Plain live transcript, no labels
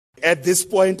At this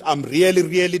point, I'm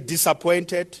really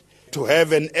disappointed to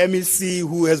have an MEC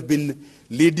who has been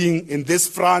leading in this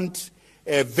front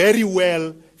very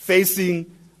well,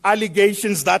 facing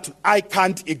allegations that I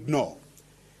can't ignore.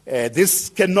 This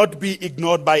cannot be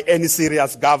ignored by any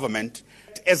serious government.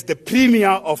 As the Premier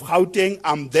of Gauteng,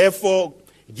 I'm therefore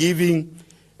giving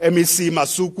MEC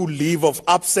Masuku leave of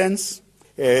absence.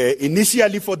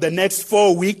 Initially for the next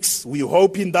 4 weeks, we're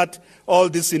hoping that all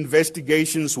these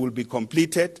investigations will be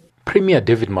completed. Premier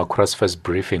David Makhura's first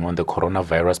briefing on the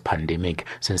coronavirus pandemic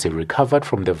since he recovered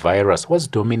from the virus was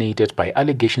dominated by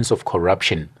allegations of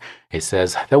corruption. He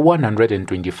says the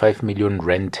 125 million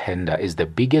rand tender is the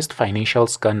biggest financial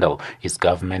scandal his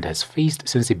government has faced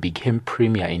since he became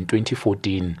Premier in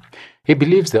 2014. He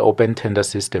believes the open tender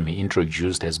system he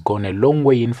introduced has gone a long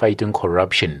way in fighting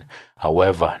corruption.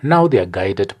 However, now they are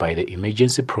guided by the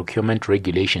emergency procurement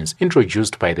regulations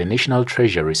introduced by the National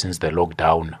Treasury since the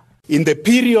lockdown. In the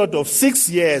period of 6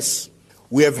 years,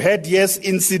 we have had,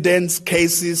 incidents,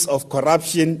 cases of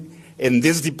corruption in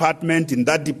this department, in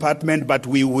that department, but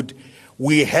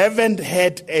we haven't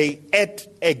had at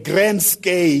a grand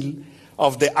scale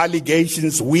of the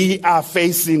allegations we are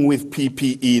facing with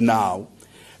PPE now.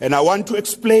 And I want to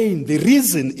explain the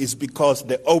reason is because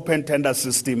the open tender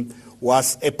system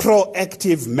was a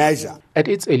proactive measure. At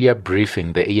its earlier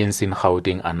briefing, the ANC in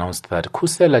Gauteng announced that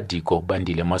Khusela Diko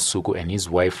Bandile Masuku and his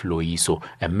wife Loyiso,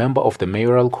 a member of the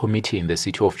mayoral committee in the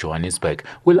city of Johannesburg,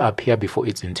 will appear before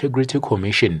its integrity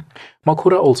commission.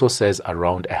 Makhura also says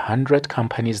around 100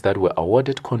 companies that were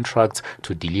awarded contracts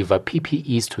to deliver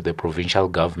PPEs to the provincial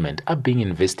government are being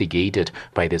investigated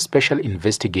by the Special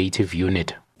Investigative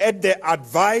Unit. At the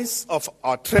advice of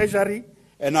our Treasury,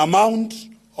 an amount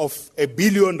of 1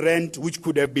 billion rand which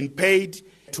could have been paid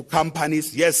to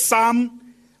companies. Yes, some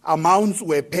amounts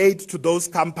were paid to those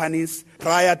companies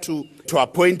prior to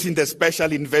appointing the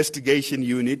Special Investigation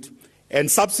Unit. And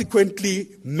subsequently,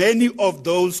 many of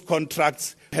those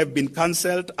contracts have been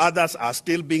cancelled. Others are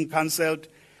still being cancelled.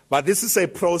 But this is a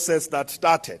process that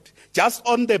started just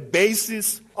on the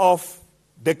basis of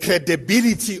the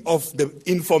credibility of the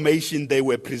information they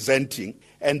were presenting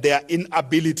and their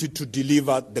inability to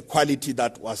deliver the quality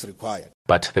that was required.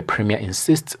 But the Premier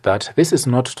insists that this is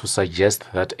not to suggest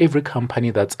that every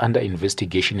company that's under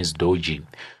investigation is dodgy.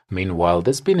 Meanwhile,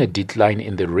 there's been a decline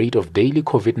in the rate of daily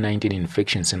COVID-19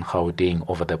 infections in Gauteng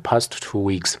over the past 2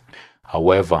 weeks.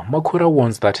 However, Makhura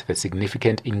warns that the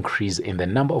significant increase in the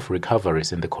number of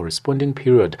recoveries in the corresponding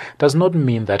period does not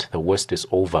mean that the worst is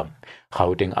over.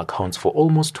 Gauteng accounts for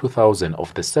almost 2,000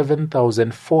 of the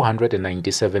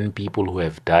 7,497 people who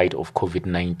have died of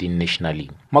COVID-19 nationally.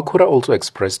 Makhura also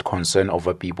expressed concern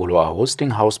over people who are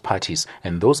hosting house parties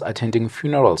and those attending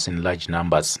funerals in large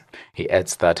numbers. He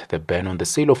adds that the ban on the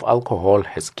sale of alcohol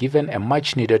has given a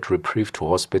much-needed reprieve to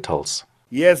hospitals.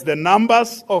 Yes, the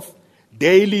numbers of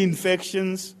daily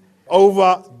infections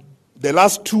over the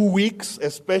last 2 weeks,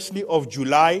 especially of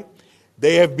July,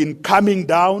 they have been coming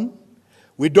down.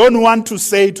 We don't want to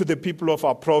say to the people of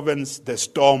our province, the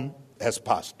storm has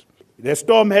passed. The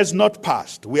storm has not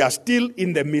passed. We are still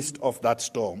in the midst of that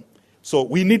storm. So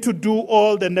we need to do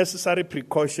all the necessary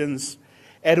precautions,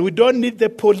 and we don't need the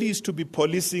police to be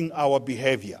policing our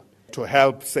behavior to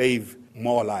help save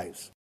more lives.